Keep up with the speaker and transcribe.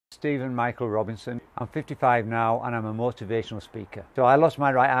Stephen Michael Robinson. I'm 55 now and I'm a motivational speaker. So I lost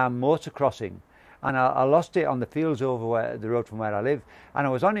my right arm motocrossing, and I lost it on the fields over the road from where I live, and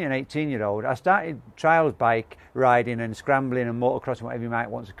I was only an 18-year-old. I started trials bike riding and scrambling and motocrossing, whatever you might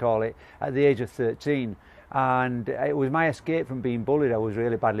want to call it, at the age of 13. And it was my escape from being bullied. I was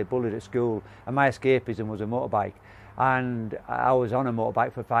really badly bullied at school, and my escapism was a motorbike. And I was on a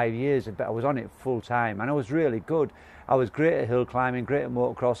motorbike for 5 years, but I was on it full time, and I was really good. I was great at hill climbing, great at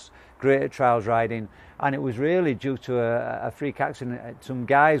motocross, great at trials riding, and it was really due to a freak accident. Some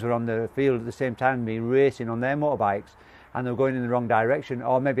guys were on the field at the same time as me racing on their motorbikes, and they were going in the wrong direction,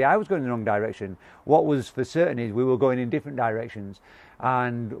 or maybe I was going in the wrong direction. What was for certain is we were going in different directions,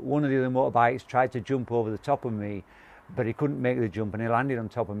 and one of the other motorbikes tried to jump over the top of me, but he couldn't make the jump, and he landed on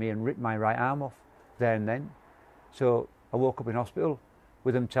top of me and ripped my right arm off there and then. So I woke up in hospital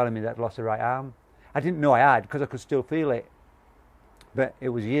with them telling me that I'd lost the right arm. I didn't know I had, because I could still feel it. But it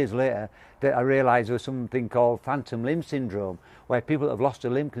was years later that I realised there was something called phantom limb syndrome, where people that have lost a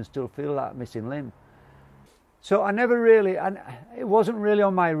limb can still feel that missing limb. So I never really, and it wasn't really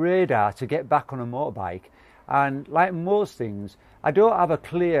on my radar to get back on a motorbike. And like most things, I don't have a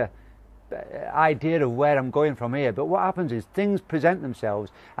clear idea of where I'm going from here, but what happens is things present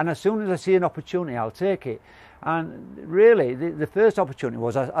themselves, and as soon as I see an opportunity, I'll take it. And really, the first opportunity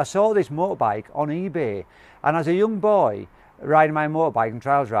was I saw this motorbike on eBay, and as a young boy riding my motorbike and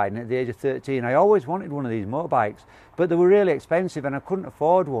trials riding at the age of 13, I always wanted one of these motorbikes, but they were really expensive and I couldn't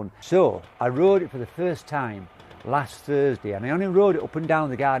afford one. So I rode it for the first time last Thursday, and I only rode it up and down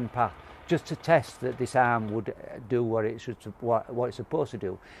the garden path just to test that this arm would do what it's supposed to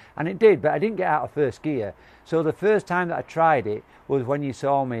do. And it did, but I didn't get out of first gear. So the first time that I tried it was when you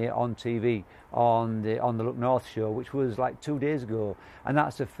saw me on TV on the Look North show, which was like 2 days ago. And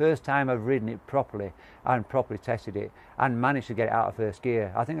that's the first time I've ridden it properly and properly tested it and managed to get it out of first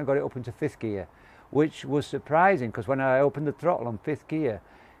gear. I think I got it up into fifth gear, which was surprising, because when I opened the throttle on fifth gear,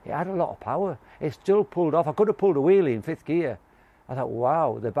 it had a lot of power. It still pulled off. I could have pulled a wheelie in fifth gear. I thought,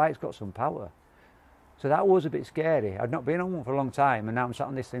 wow, the bike's got some power. So that was a bit scary. I'd not been on one for a long time, and now I'm sat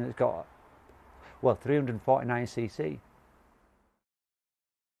on this thing that's got, well, 349cc.